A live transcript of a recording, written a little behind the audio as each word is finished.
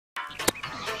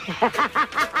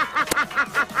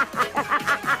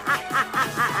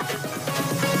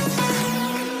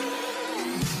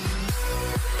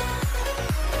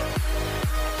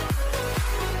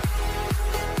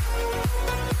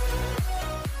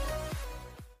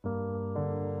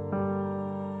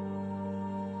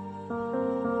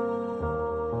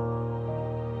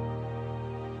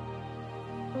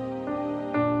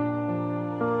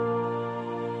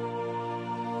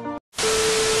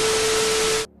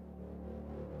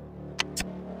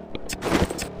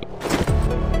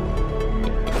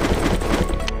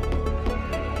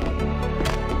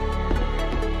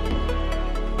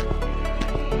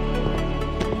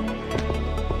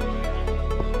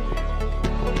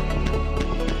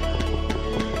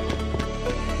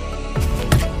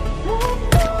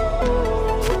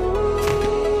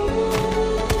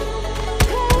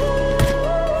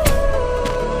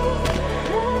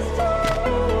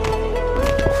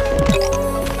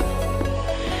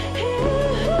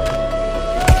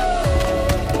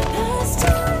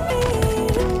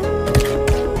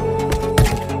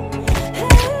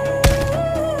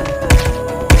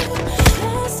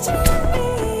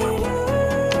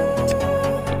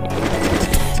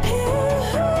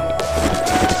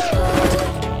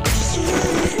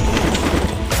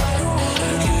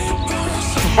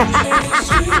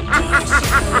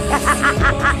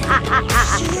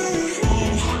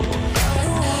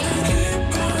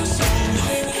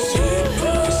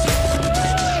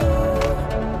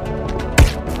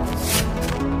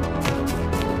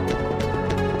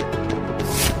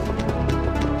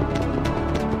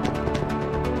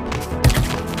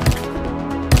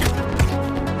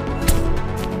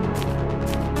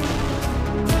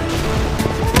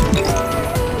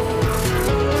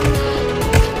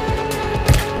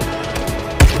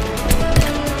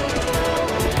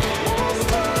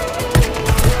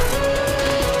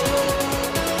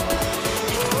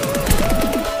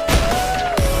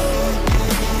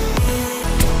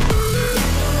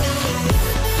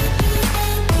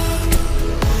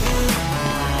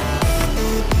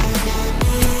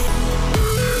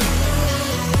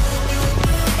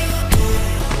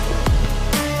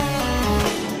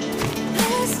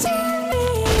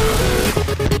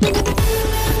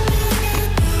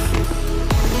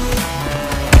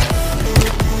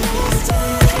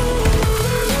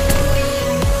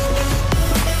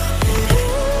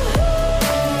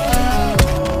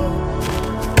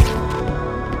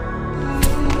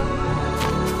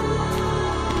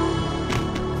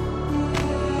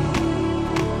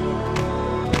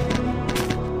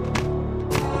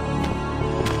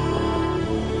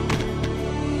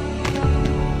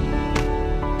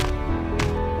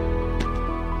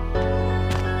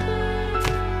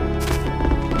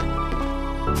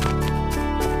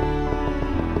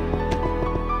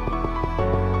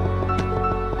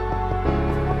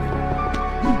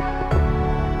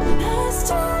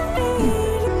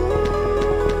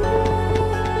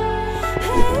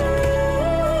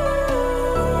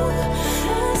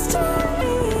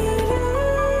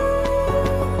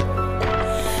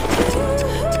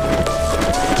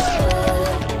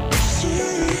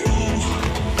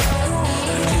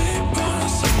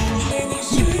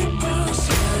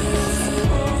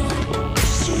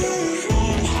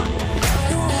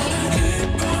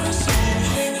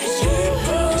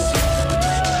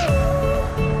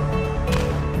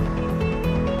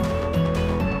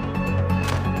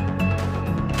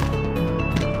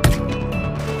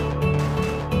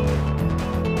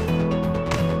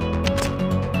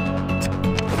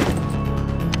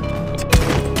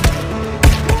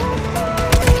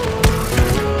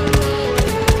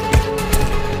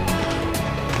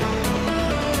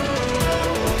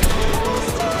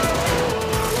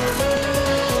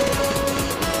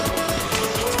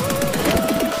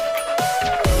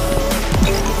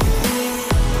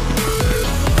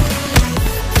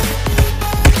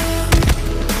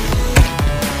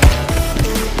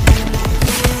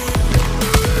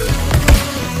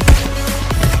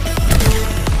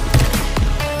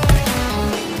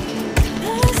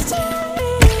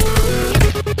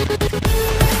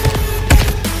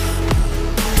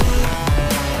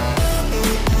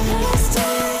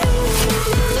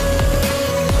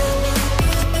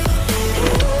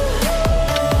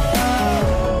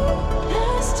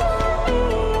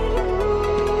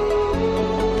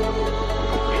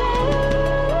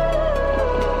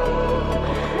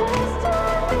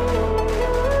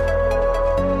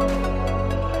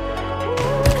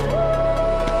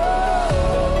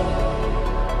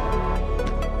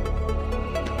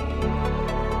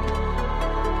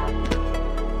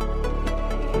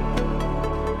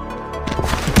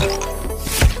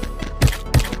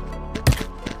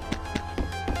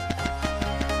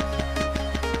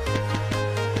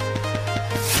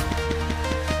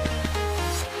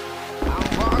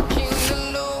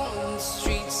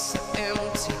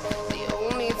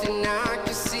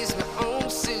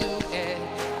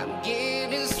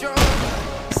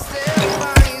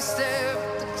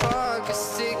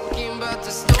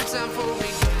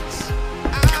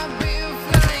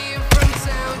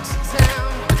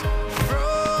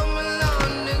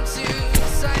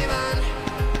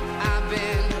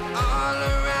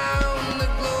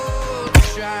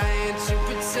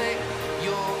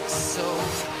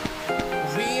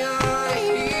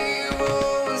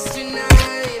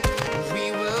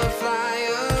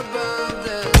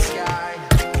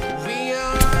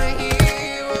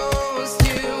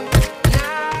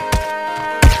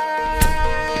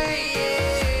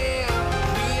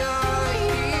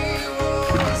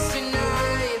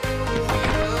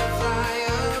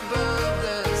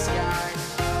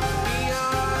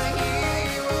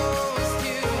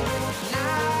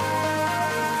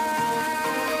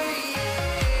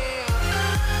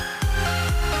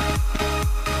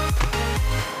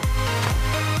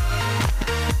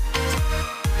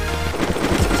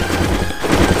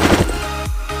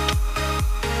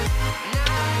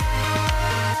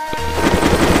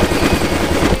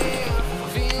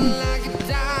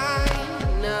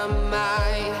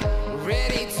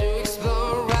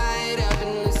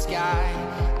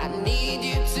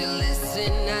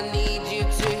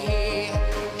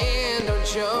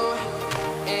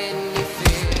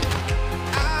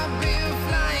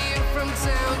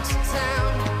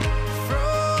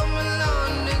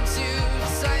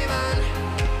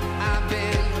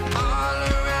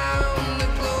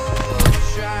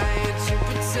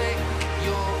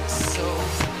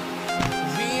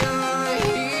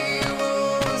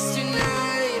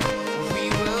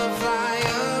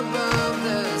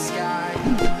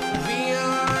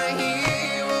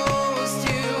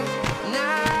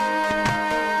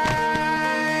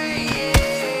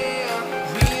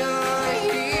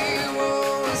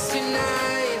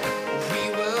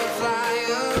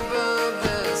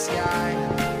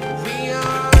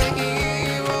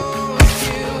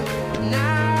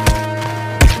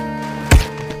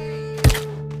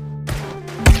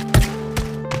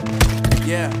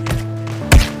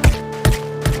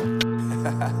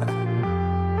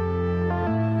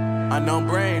No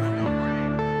brain.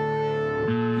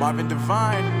 Marvin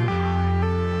Divine.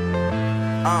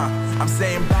 I'm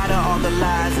saying bye to all the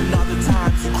lies and all the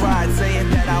times you cried, saying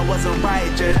that I wasn't right,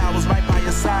 yet I was right by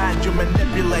your side. You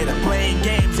manipulator, playing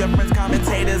games, your friends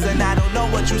commentators, and I don't know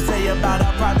what you say about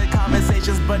our private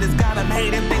conversations, but it's got them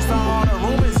hating. Thanks to all the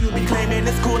rumors you be claiming.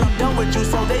 It's cool, I'm done with you,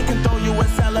 so they can throw you a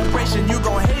celebration. You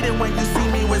gon' hate it when you see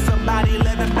me with somebody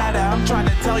living better. I'm trying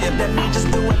to tell you that me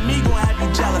just doing me gon' have you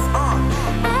jealous.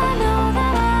 I know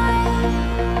that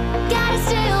I gotta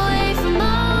stay away from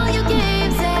all your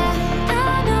games, yeah.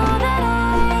 I know that I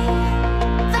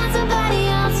found somebody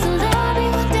else to love me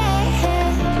one day, yeah.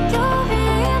 You'll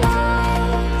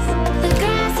realize the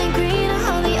grass ain't greener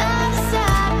on the other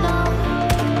side, no.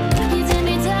 You did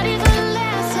me dirty for the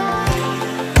last time,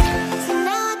 so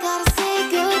now I gotta say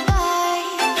goodbye.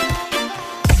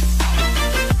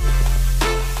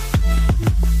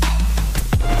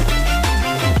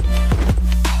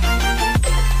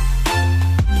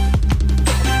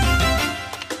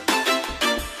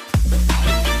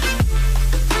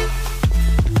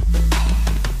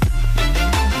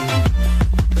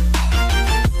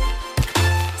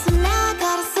 So now I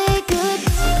gotta say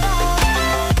goodbye.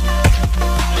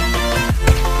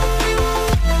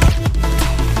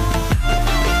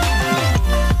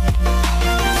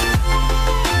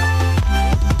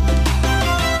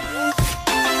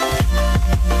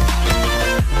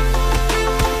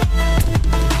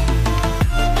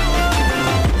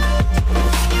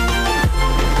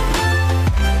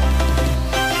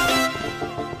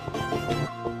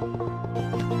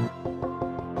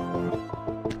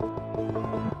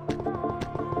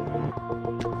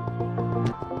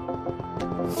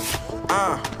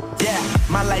 Yeah,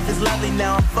 my life is lovely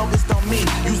now, I'm focused on me.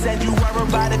 You said you were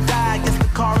about to die, I guess the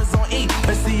car is on E.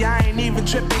 But see, I ain't even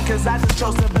tripping, cause I just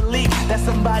chose to believe that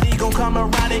somebody gon' come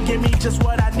around and give me just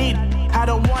what I need. I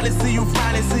don't wanna see you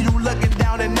finally see